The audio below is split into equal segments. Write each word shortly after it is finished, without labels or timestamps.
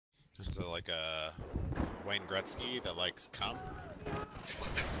So like a Wayne Gretzky that likes cum.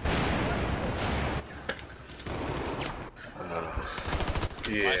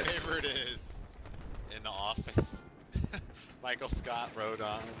 Yes. My favorite is in The Office. Michael Scott wrote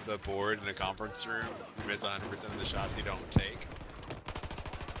on the board in a conference room, "You miss 100% of the shots you don't take."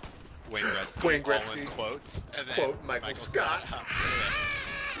 Wayne Gretzky, all in quotes, and then quote Michael Scott.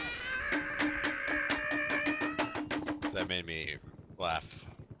 That made me laugh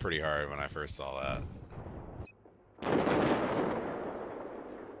pretty hard when I first saw that.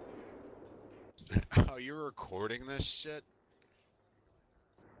 Oh, you were recording this shit?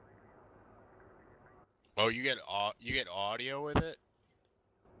 Oh, you get audio with it?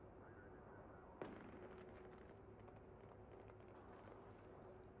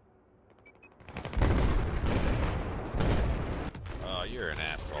 Oh, you're an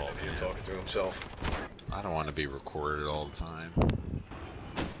asshole, man. He's talking to himself. I don't want to be recorded all the time.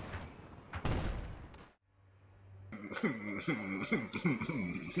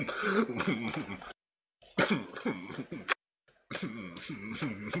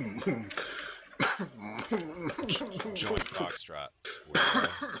 Joint Foxtrot.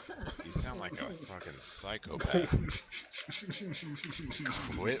 You sound like a fucking psychopath.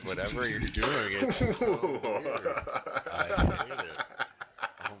 Quit whatever you're doing. It's so weird. I hate it.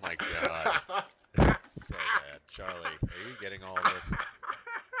 Oh my god. It's so bad. Charlie, are you getting all this?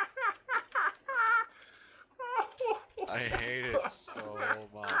 I hate it so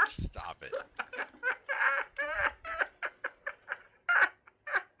much. Stop it.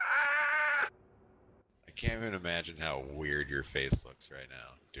 I can't even imagine how weird your face looks right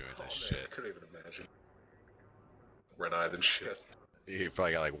now doing this shit. I couldn't even imagine. Red-eyed and shit. You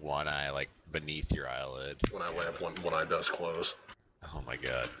probably got like one eye like beneath your eyelid. When I laugh, one eye does close. Oh my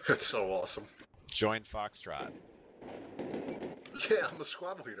god. It's so awesome. Join Foxtrot. Yeah, I'm a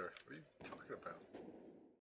squad leader. What are you talking about?